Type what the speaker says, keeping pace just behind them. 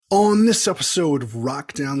On this episode of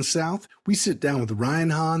Rock Down South, we sit down with Ryan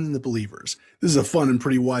Hahn and the Believers. This is a fun and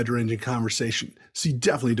pretty wide-ranging conversation, so you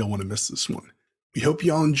definitely don't want to miss this one. We hope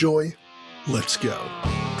you all enjoy. Let's go.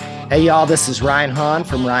 Hey y'all, this is Ryan Hahn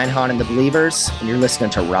from Ryan Hahn and the Believers, and you're listening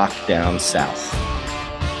to Rock Down South.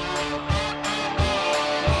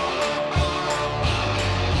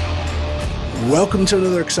 Welcome to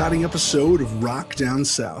another exciting episode of Rock Down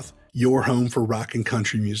South, your home for rock and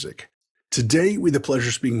country music. Today, we have the pleasure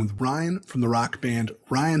of speaking with Ryan from the rock band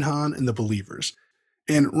Ryan Hahn and the Believers.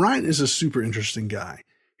 And Ryan is a super interesting guy.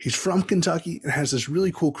 He's from Kentucky and has this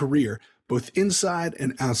really cool career, both inside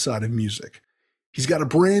and outside of music. He's got a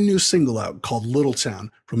brand new single out called Little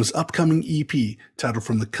Town from his upcoming EP titled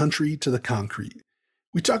From the Country to the Concrete.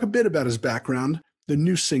 We talk a bit about his background, the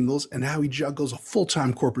new singles, and how he juggles a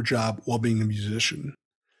full-time corporate job while being a musician.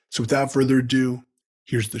 So without further ado,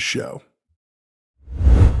 here's the show.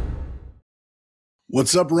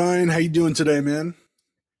 What's up, Ryan? How you doing today, man?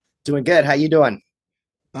 Doing good. How you doing?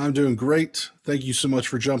 I'm doing great. Thank you so much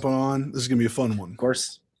for jumping on. This is going to be a fun one. Of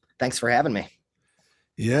course. Thanks for having me.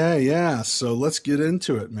 Yeah. So let's get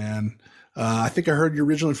into it, man. I think I heard you're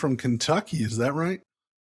originally from Kentucky. Is that right?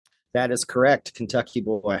 That is correct. Kentucky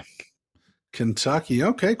boy. Kentucky.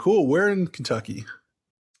 Okay, cool. Where in Kentucky?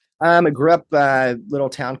 I grew up a little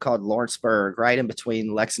town called Lawrenceburg, right in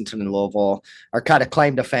between Lexington and Louisville. Our kind of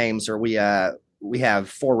claim to fame is we have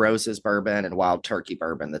Four Roses bourbon and Wild Turkey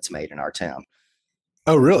bourbon that's made in our town.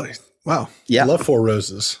 Oh, really? Wow. Yeah. I love Four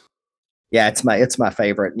Roses. Yeah, it's my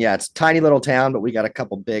favorite. Yeah, it's a tiny little town, but we got a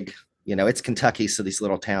couple big, it's Kentucky, so these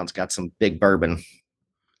little towns got some big bourbon.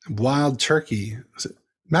 Wild Turkey. Is it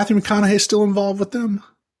Matthew McConaughey still involved with them?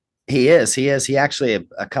 He is. He actually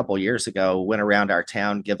a couple years ago went around our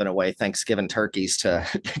town giving away Thanksgiving turkeys to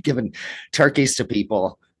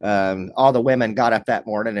people. All the women got up that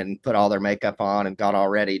morning and put all their makeup on and got all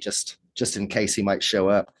ready just in case he might show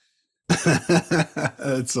up.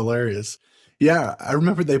 That's hilarious. Yeah, I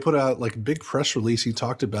remember they put out like a big press release. He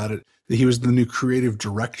talked about it, that he was the new creative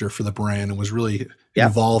director for the brand and was really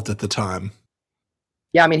involved at the time.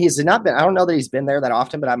 Yeah, I mean, he's not been, I don't know that he's been there that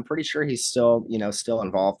often, but I'm pretty sure he's still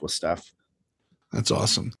involved with stuff. That's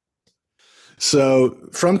awesome. So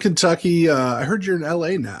from Kentucky, I heard you're in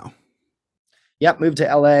LA now. Yep, moved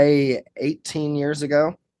to LA 18 years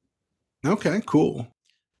ago. Okay, cool.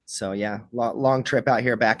 So yeah, long trip out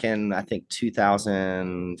here back in, I think,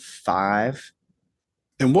 2005.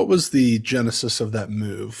 And what was the genesis of that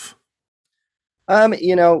move?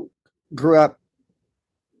 Grew up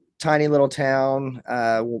tiny little town.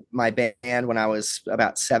 My band, when I was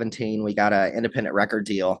about 17, we got an independent record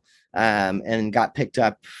deal and got picked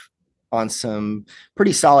up on some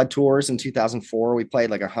pretty solid tours in 2004. We played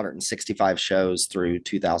like 165 shows through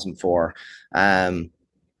 2004. And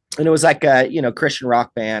it was like a, Christian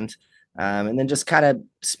rock band. And then just kind of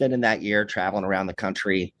spending that year traveling around the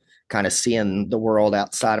country, kind of seeing the world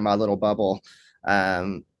outside of my little bubble.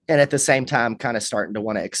 And at the same time, kind of starting to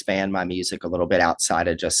want to expand my music a little bit outside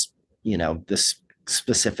of just, this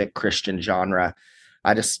specific Christian genre.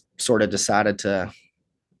 I just sort of decided to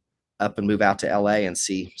up and move out to LA and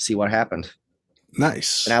see what happened.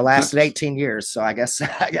 Nice. And I lasted 18 years. So I guess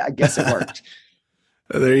it worked.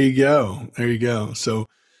 There you go. So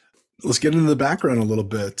let's get into the background a little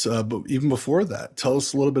bit. But even before that, tell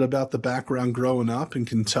us a little bit about the background growing up in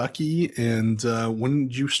Kentucky and when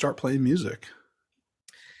did you start playing music?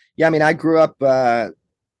 Yeah, I mean, I grew up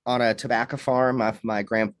on a tobacco farm. My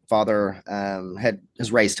grandfather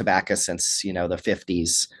has raised tobacco since, the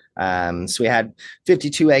 50s. So we had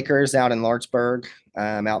 52 acres out in Lawrenceburg,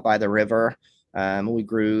 out by the river. We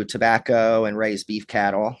grew tobacco and raised beef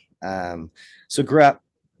cattle. So grew up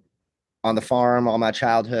on the farm all my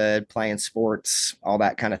childhood, playing sports, all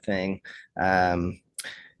that kind of thing. And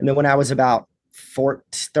then when I was about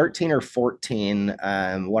 13 or 14,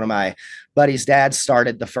 one of my buddy's dads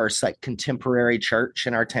started the first contemporary church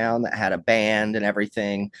in our town that had a band and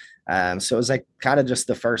everything. So it was kind of just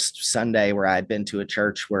the first Sunday where I had been to a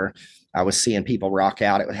church where I was seeing people rock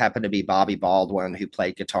out. It would happen to be Bobby Baldwin, who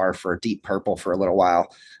played guitar for Deep Purple for a little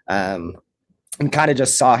while. And kind of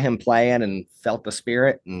just saw him playing and felt the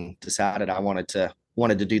spirit and decided I wanted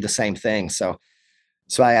to do the same thing. So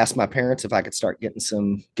I asked my parents if I could start getting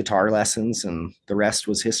some guitar lessons, and the rest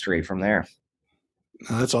was history from there.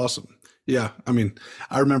 That's awesome. Yeah. I mean,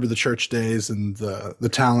 I remember the church days and the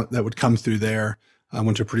talent that would come through there. I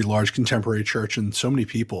went to a pretty large contemporary church and so many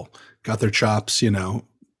people got their chops, doing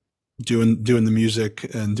the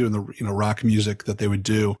music and doing the, rock music that they would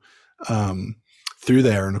do through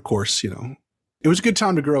there. And of course, it was a good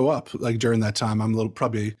time to grow up. Like during that time, I'm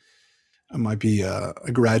probably I might be, I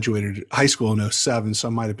graduated high school in '07, so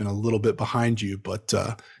I might have been a little bit behind you, but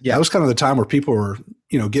that Yeah. was kind of the time where people were,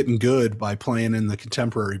 getting good by playing in the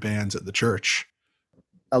contemporary bands at the church.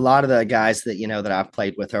 A lot of the guys that, that I've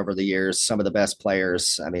played with over the years, some of the best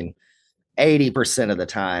players, I mean, 80% of the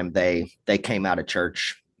time they came out of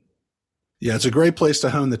church. Yeah, it's a great place to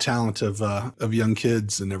hone the talent of young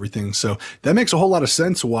kids and everything. So that makes a whole lot of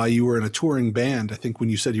sense why you were in a touring band. I think when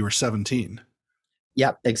you said you were 17.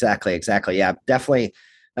 Yep, exactly, exactly. Yeah, definitely.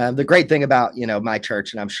 The great thing about my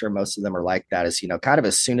church, and I'm sure most of them are like that, is kind of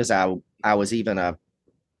as soon as I was even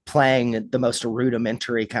playing the most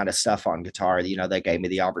rudimentary kind of stuff on guitar, they gave me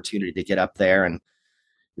the opportunity to get up there. And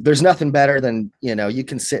there's nothing better than you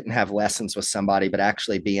can sit and have lessons with somebody, but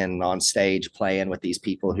actually being on stage playing with these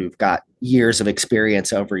people who've got years of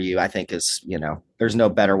experience over you, I think is there's no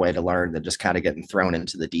better way to learn than just kind of getting thrown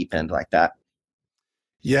into the deep end like that.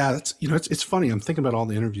 Yeah, that's it's funny. I'm thinking about all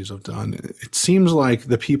the interviews I've done. It seems like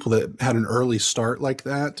the people that had an early start like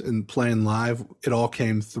that and playing live, it all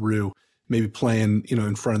came through maybe playing,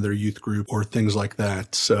 in front of their youth group or things like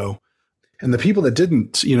that. So, and the people that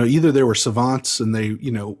didn't, either they were savants and they,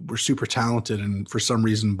 were super talented and for some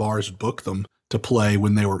reason bars would book them to play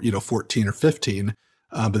when they were, 14 or 15.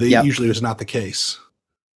 But they Yep. usually was not the case.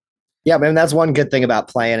 Yeah, man, that's one good thing about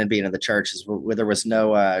playing and being in the church is where there was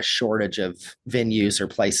no shortage of venues or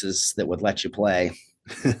places that would let you play.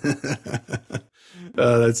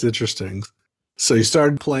 That's interesting. So you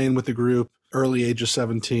started playing with the group early age of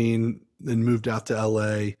 17, then moved out to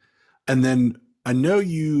LA. And then I know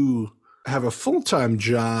you have a full-time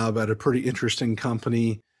job at a pretty interesting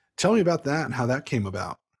company. Tell me about that and how that came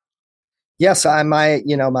about. Yes,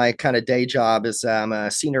 my kind of day job is I'm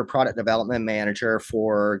a senior product development manager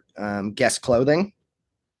for Guest Clothing,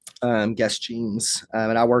 Guest Jeans,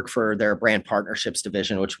 and I work for their brand partnerships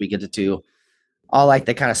division, which we get to do all like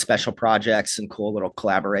the kind of special projects and cool little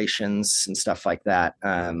collaborations and stuff like that.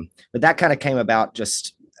 But that kind of came about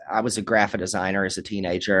just I was a graphic designer as a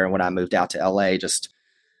teenager, and when I moved out to LA, just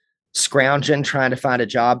scrounging trying to find a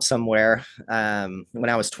job somewhere. When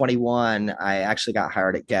I was 21, I actually got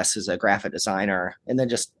hired at Guess as a graphic designer, and then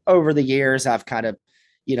just over the years, I've kind of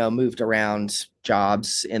moved around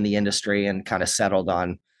jobs in the industry and kind of settled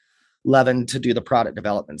on loving to do the product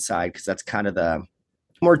development side because that's kind of the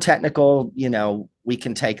more technical. We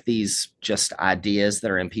can take these just ideas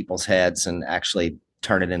that are in people's heads and actually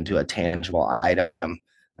turn it into a tangible item.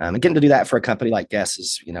 And getting to do that for a company like Guess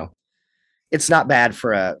is it's not bad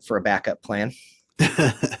for a backup plan.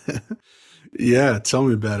 Yeah, tell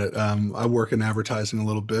me about it. I work in advertising a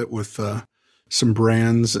little bit with some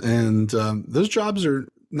brands, and those jobs are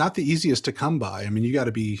not the easiest to come by. I mean, you got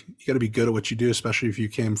to be good at what you do, especially if you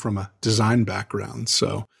came from a design background.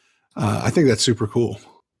 So, I think that's super cool.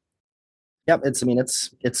 Yep, I mean it's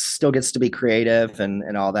still gets to be creative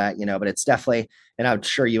and all that, but it's definitely, and I'm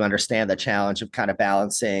sure you understand the challenge of kind of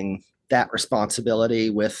balancing that responsibility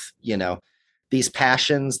with, these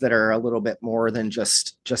passions that are a little bit more than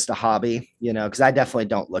just a hobby, because I definitely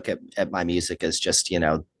don't look at my music as just,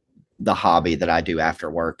 the hobby that I do after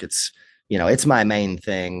work. It's, it's my main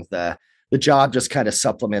thing. The job just kind of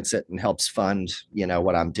supplements it and helps fund,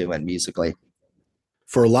 what I'm doing musically.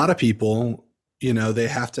 For a lot of people, they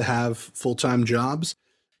have to have full-time jobs.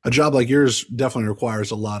 A job like yours definitely requires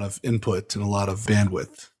a lot of input and a lot of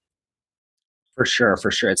bandwidth. For sure, for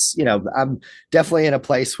sure. It's I'm definitely in a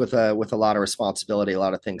place with a lot of responsibility, a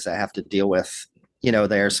lot of things I have to deal with,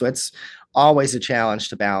 there. So it's always a challenge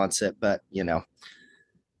to balance it, but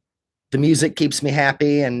the music keeps me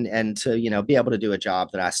happy, and to be able to do a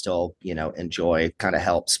job that I still enjoy kind of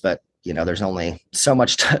helps. But there's only so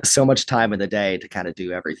much time in the day to kind of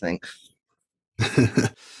do everything.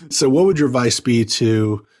 So, what would your advice be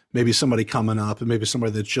to maybe somebody coming up and maybe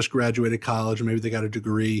somebody that's just graduated college, or maybe they got a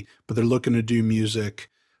degree, but they're looking to do music?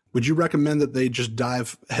 Would you recommend that they just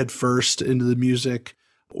dive headfirst into the music,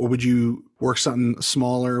 or would you work something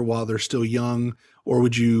smaller while they're still young, or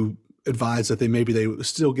would you advise that they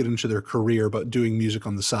still get into their career, but doing music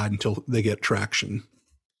on the side until they get traction?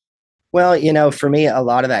 Well, for me, a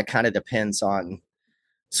lot of that kind of depends on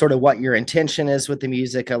sort of what your intention is with the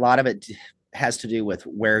music. A lot of it has to do with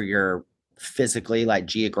where you're physically, like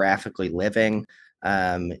geographically living.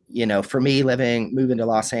 For me, moving to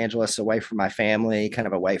Los Angeles away from my family, kind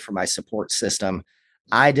of away from my support system,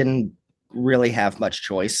 I didn't really have much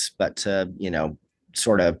choice but to,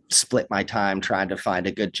 sort of split my time trying to find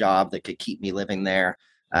a good job that could keep me living there.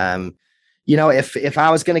 Um, if I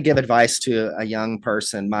was going to give advice to a young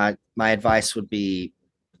person, my advice would be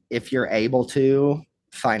if you're able to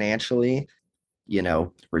financially,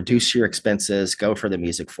 reduce your expenses, go for the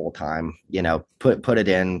music full time, put it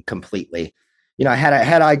in completely.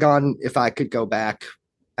 Had I gone, if I could go back,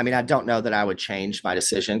 I mean, I don't know that I would change my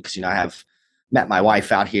decision because, I have met my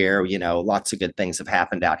wife out here, lots of good things have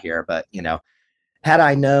happened out here, but, had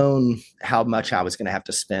I known how much I was going to have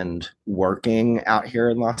to spend working out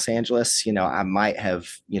here in Los Angeles, I might have,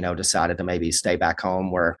 decided to maybe stay back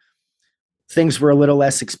home where things were a little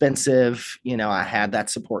less expensive. I had that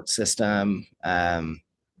support system.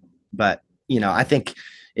 But, I think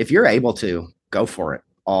if you're able to go for it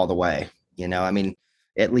all the way, I mean,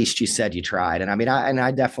 at least you said you tried. And I mean,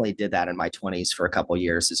 I definitely did that in my 20s for a couple of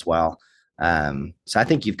years as well. So I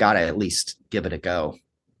think you've got to at least give it a go.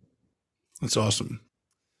 That's awesome.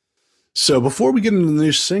 So before we get into the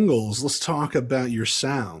new singles, let's talk about your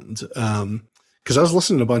sound. Because I was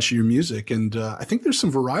listening to a bunch of your music, and I think there's some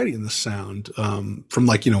variety in the sound, from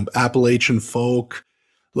like, Appalachian folk,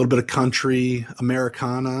 a little bit of country,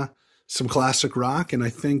 Americana, some classic rock, and I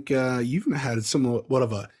think you even had somewhat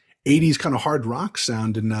of a 80s kind of hard rock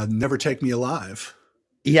sound in Never Take Me Alive.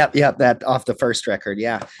 Yep, that off the first record.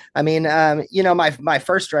 Yeah. I mean, my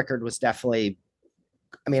first record was definitely,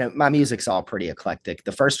 I mean, my music's all pretty eclectic.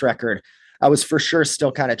 The first record, I was for sure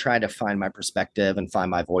still kind of trying to find my perspective and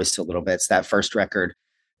find my voice a little bit. So that first record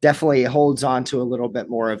definitely holds on to a little bit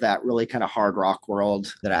more of that really kind of hard rock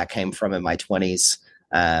world that I came from in my 20s.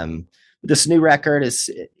 This new record is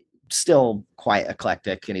still quite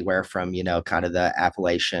eclectic, anywhere from, kind of the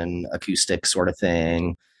Appalachian acoustic sort of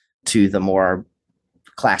thing to the more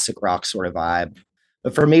classic rock sort of vibe.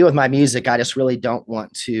 But for me with my music, I just really don't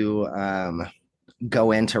want to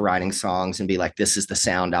go into writing songs and be like, this is the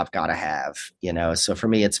sound I've got to have, So for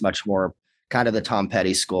me, it's much more kind of the Tom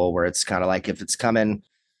Petty school, where it's kind of like,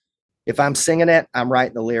 if I'm singing it, I'm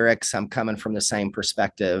writing the lyrics, I'm coming from the same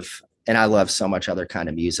perspective. And I love so much other kind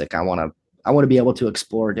of music. I want to be able to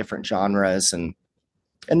explore different genres, and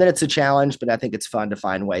then it's a challenge, but I think it's fun to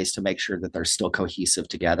find ways to make sure that they're still cohesive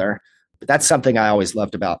together. But that's something I always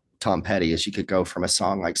loved about Tom Petty, is you could go from a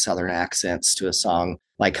song like Southern Accents to a song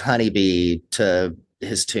like Honeybee to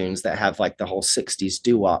his tunes that have like the whole 60s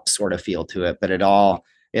doo-wop sort of feel to it. But it all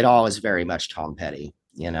is very much Tom Petty.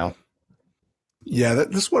 Yeah,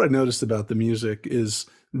 that's what I noticed about the music is,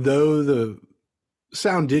 though the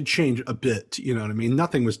sound did change a bit, you know what I mean?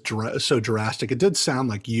 Nothing was so drastic. It did sound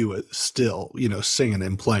like you still, singing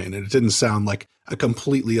and playing, and it didn't sound like a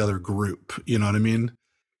completely other group, you know what I mean?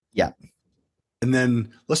 Yeah. And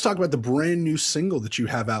then let's talk about the brand new single that you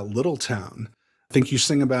have out, Little Town. I think you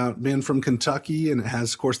sing about being from Kentucky, and it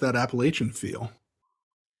has, of course, that Appalachian feel.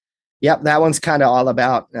 Yep. That one's kind of all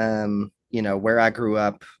about, where I grew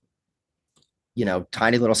up,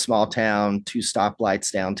 tiny little small town, two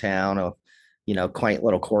stoplights downtown, quaint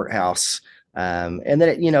little courthouse. And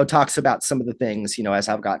then it, talks about some of the things, as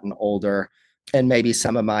I've gotten older, and maybe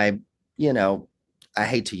some of my, I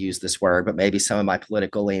hate to use this word, but maybe some of my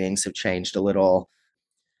political leanings have changed a little.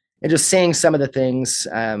 And just seeing some of the things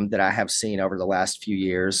that I have seen over the last few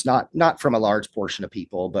years, not from a large portion of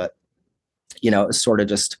people, but sort of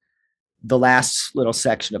just the last little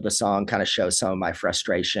section of the song kind of shows some of my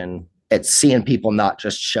frustration at seeing people not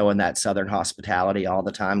just showing that Southern hospitality all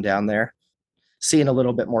the time down there, seeing a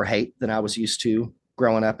little bit more hate than I was used to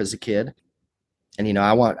growing up as a kid. And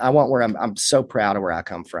I want where I'm so proud of where I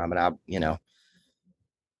come from, and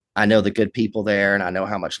I know the good people there, and I know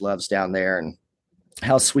how much love's down there, and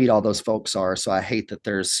how sweet all those folks are. So I hate that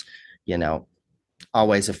there's,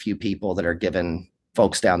 always a few people that are giving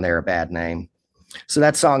folks down there a bad name. So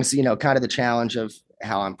that song's, kind of the challenge of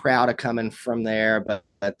how I'm proud of coming from there, but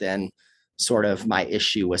then sort of my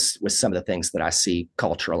issue with some of the things that I see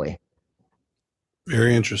culturally.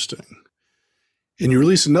 Very interesting. And you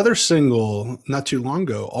released another single not too long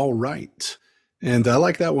ago, All Right. And I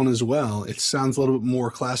like that one as well. It sounds a little bit more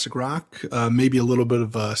classic rock, maybe a little bit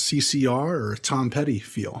of a CCR or a Tom Petty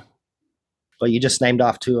feel. Well, you just named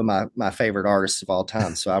off two of my favorite artists of all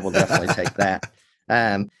time, so I will definitely take that.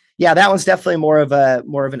 Yeah, that one's definitely more of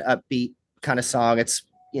an upbeat kind of song. It's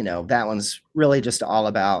that one's really just all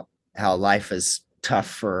about how life is tough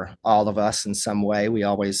for all of us in some way. We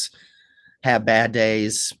always have bad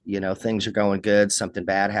days. Things are going good, something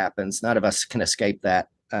bad happens. None of us can escape that.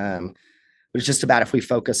 But it's just about, if we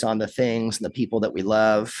focus on the things and the people that we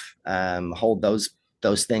love, hold those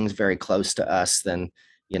things very close to us, then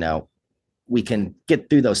we can get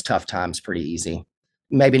through those tough times pretty easy.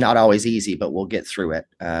 Maybe not always easy, but we'll get through it,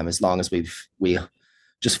 as long as we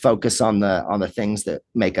just focus on the things that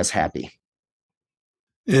make us happy.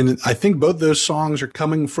 And I think both those songs are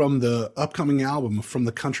coming from the upcoming album, From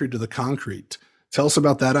the Country to the Concrete. Tell us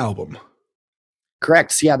about that album.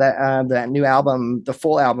 Correct. Yeah, that new album, the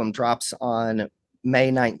full album, drops on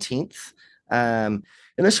May 19th. And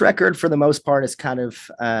this record, for the most part, is kind of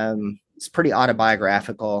it's pretty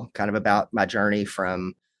autobiographical, kind of about my journey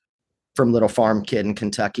from little farm kid in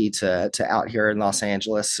Kentucky to out here in Los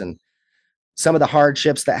Angeles, and some of the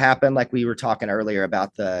hardships that happen, like we were talking earlier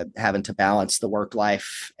about the having to balance the work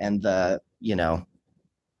life and the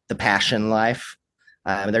passion life.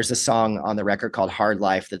 There's a song on the record called Hard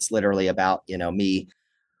Life that's literally about, me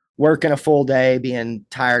working a full day, being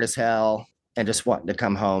tired as hell, and just wanting to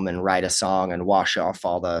come home and write a song and wash off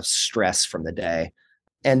all the stress from the day.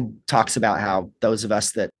 And talks about how those of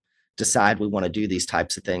us that decide we want to do these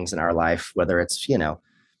types of things in our life, whether it's,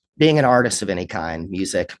 being an artist of any kind,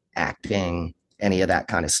 music, acting, any of that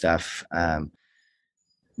kind of stuff,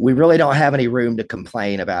 we really don't have any room to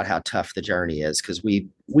complain about how tough the journey is, because we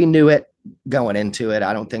knew it going into it.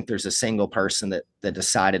 I don't think there's a single person that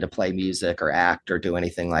decided to play music or act or do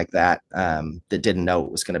anything like that that didn't know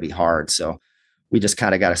it was going to be hard. So we just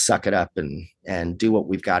kind of got to suck it up and do what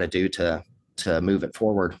we've got to do to move it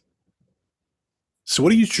forward. So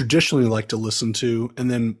what do you traditionally like to listen to? And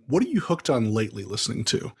then what are you hooked on lately listening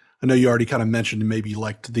to? I know you already kind of mentioned maybe you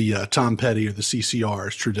liked the Tom Petty or the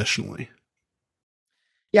CCRs traditionally.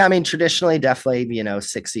 Yeah, I mean, traditionally, definitely,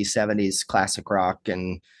 60s, 70s classic rock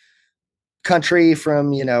and country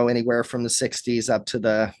from, anywhere from the 60s up to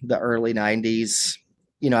the early 90s.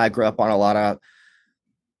 I grew up on a lot of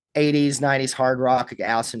 80s, 90s hard rock.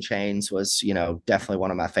 Alice in Chains was, definitely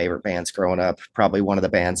one of my favorite bands growing up. Probably one of the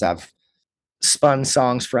bands I've spun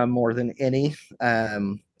songs from more than any.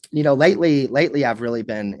 Lately, I've really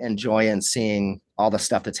been enjoying seeing all the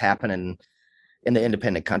stuff that's happening in the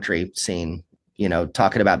independent country scene.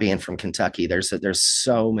 Talking about being from Kentucky, there's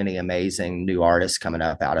so many amazing new artists coming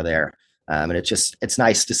up out of there. And it's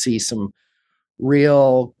nice to see some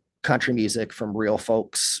real country music from real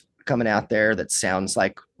folks coming out there that sounds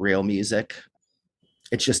like real music.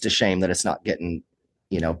 It's just a shame that it's not getting,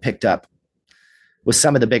 picked up with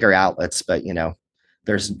some of the bigger outlets, but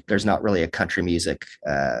there's not really a country music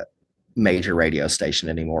major radio station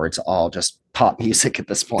anymore. It's all just pop music at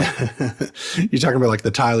this point. You're talking about like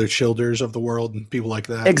the Tyler Childers of the world and people like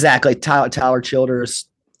that. Exactly. Tyler Childers.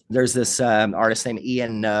 There's this artist named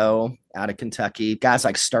Ian No out of Kentucky, guys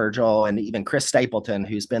like Sturgill, and even Chris Stapleton,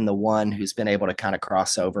 who's been the one who's been able to kind of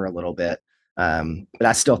cross over a little bit. But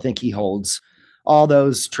I still think he holds all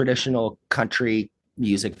those traditional country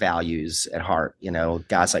music values at heart,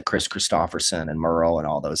 guys like Chris Christopherson and Merle and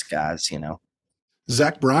all those guys.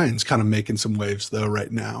 Zach Bryan's kind of making some waves though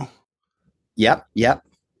right now. Yep.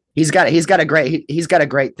 He's got a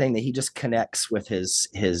great thing that he just connects with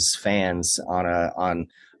his fans on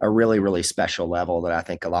a really, really special level that I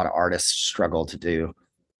think a lot of artists struggle to do.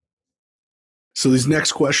 So these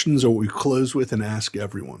next questions are what we close with and ask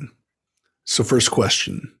everyone. So first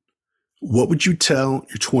question, what would you tell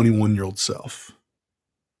your 21-year-old self?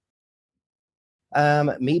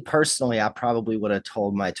 Me personally, I probably would have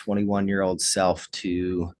told my 21-year-old self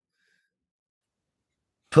to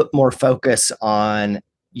put more focus on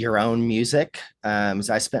your own music. As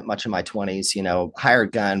I spent much of my 20s,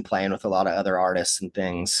 hired gun, playing with a lot of other artists and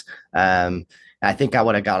things. I think I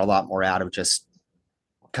would have got a lot more out of just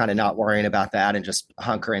kind of not worrying about that and just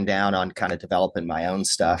hunkering down on kind of developing my own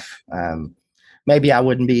stuff. Maybe I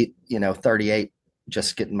wouldn't be, 38,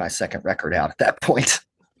 just getting my second record out at that point.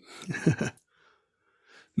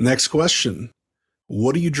 Next question.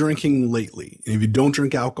 What are you drinking lately? And if you don't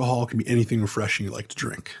drink alcohol, it can be anything refreshing you like to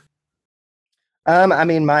drink. I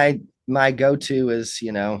mean, my go-to is,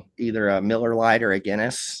 either a Miller Lite or a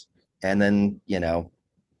Guinness, and then,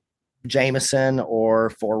 Jameson or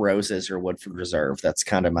Four Roses or Woodford Reserve. That's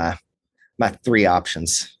kind of my three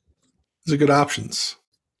options. Those are good options.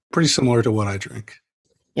 Pretty similar to what I drink.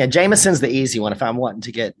 Yeah, Jameson's the easy one. If I'm wanting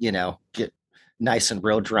to get nice and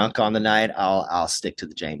real drunk on the night, I'll stick to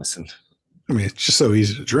the Jameson. I mean, it's just so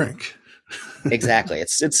easy to drink. Exactly.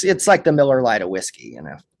 It's like the Miller Lite of whiskey,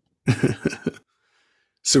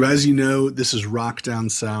 So as you know, this is Rock Down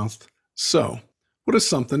South. So what is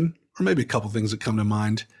something, or maybe a couple things that come to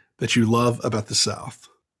mind, that you love about the South?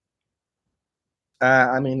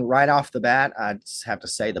 I mean, right off the bat, I just have to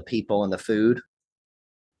say the people and the food.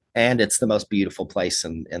 And it's the most beautiful place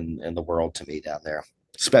in the world to me down there,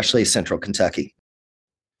 especially Central Kentucky.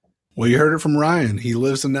 Well, you heard it from Ryan. He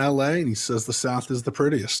lives in LA and he says the South is the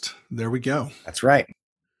prettiest. There we go. That's right.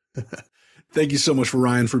 Thank you so much for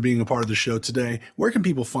Ryan for being a part of the show today. Where can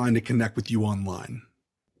people find to connect with you online?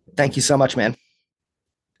 Thank you so much, man.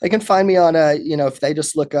 They can find me on, if they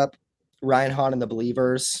just look up Ryan Hahn and the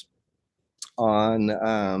Believers on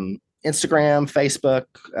Instagram, Facebook,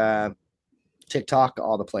 TikTok,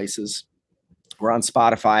 all the places. We're on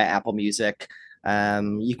Spotify, Apple Music.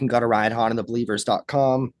 You can go to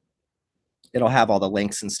RyanHahnandTheBelievers.com. It'll have all the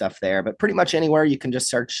links and stuff there, but pretty much anywhere you can just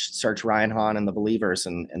search Ryan Hahn and the Believers,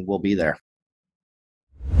 and we'll be there.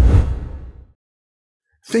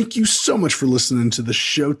 Thank you so much for listening to the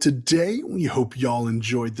show today. We hope y'all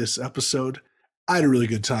enjoyed this episode. I had a really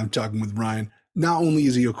good time talking with Ryan. Not only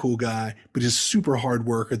is he a cool guy, but he's a super hard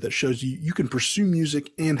worker that shows you can pursue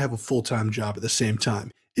music and have a full-time job at the same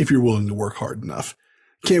time if you're willing to work hard enough.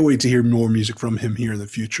 Can't wait to hear more music from him here in the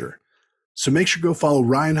future. So make sure to go follow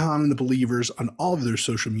Ryan Hahn and the Believers on all of their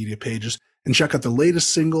social media pages and check out the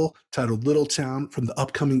latest single titled Little Town from the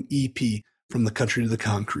upcoming EP, From the Country to the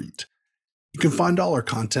Concrete. You can find all our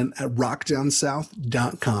content at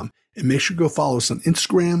rockdownsouth.com, and make sure to go follow us on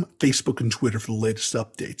Instagram, Facebook, and Twitter for the latest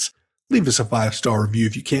updates. Leave us a 5-star review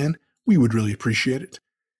if you can. We would really appreciate it.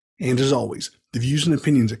 And as always, the views and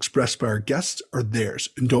opinions expressed by our guests are theirs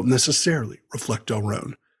and don't necessarily reflect our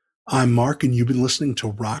own. I'm Mark, and you've been listening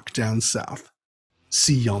to Rock Down South.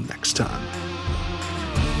 See y'all next time.